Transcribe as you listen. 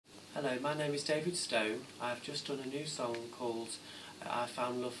Hello, my name is David Stone. I've just done a new song called I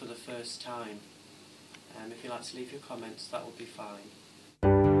Found Love for the First Time. If you'd like to leave your comments, that would be fine.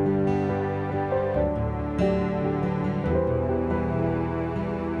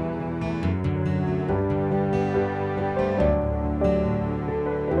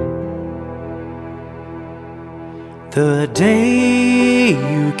 The day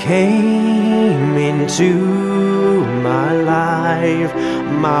you came into my life,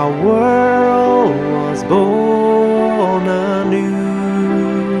 my world was born anew.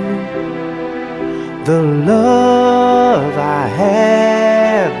 The love I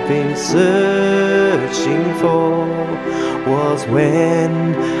had been searching for was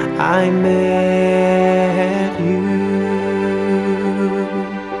when I met you.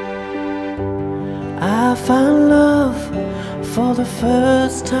 I found love for the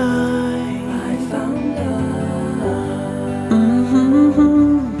first time. I found love.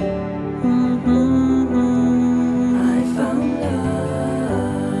 I found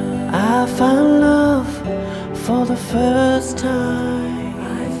love. I found love for the first time.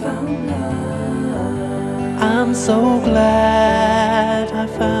 I found love. I'm so glad I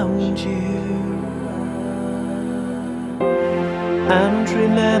found you. And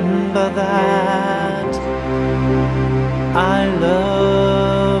remember that I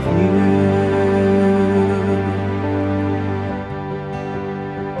love you.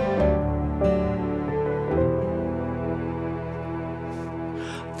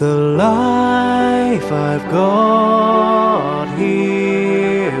 The life I've got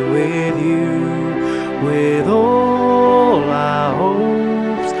here with you, with all our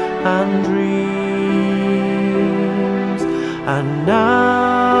hopes and dreams, and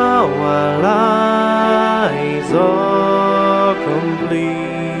now our lives are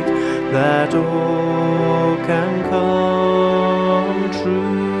complete, that all can come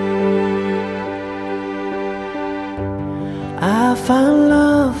true. I found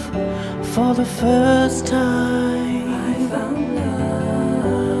love for the first time. I found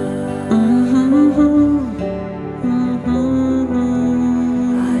love.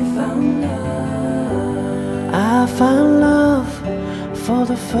 I found love. I found love for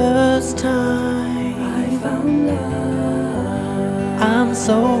the first time. I found love. I'm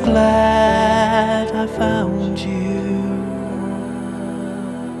so glad I found you.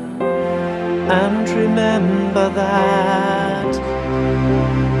 And remember that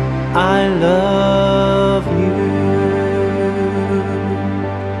I love you.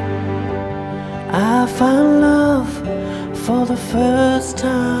 I found love for the first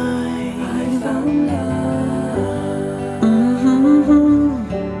time. I found love.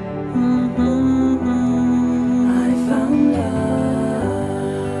 I found love.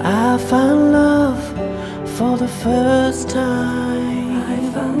 I found love for the first time. I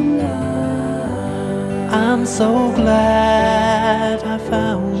found love. I'm so glad I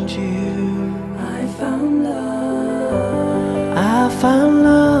found you. I found love. I found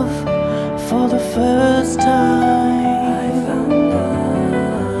love for the first time. I found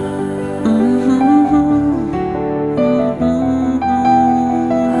love.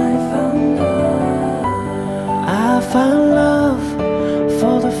 I found love. I found love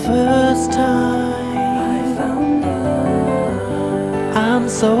for the first time. I found love. I'm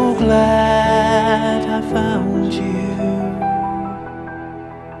so glad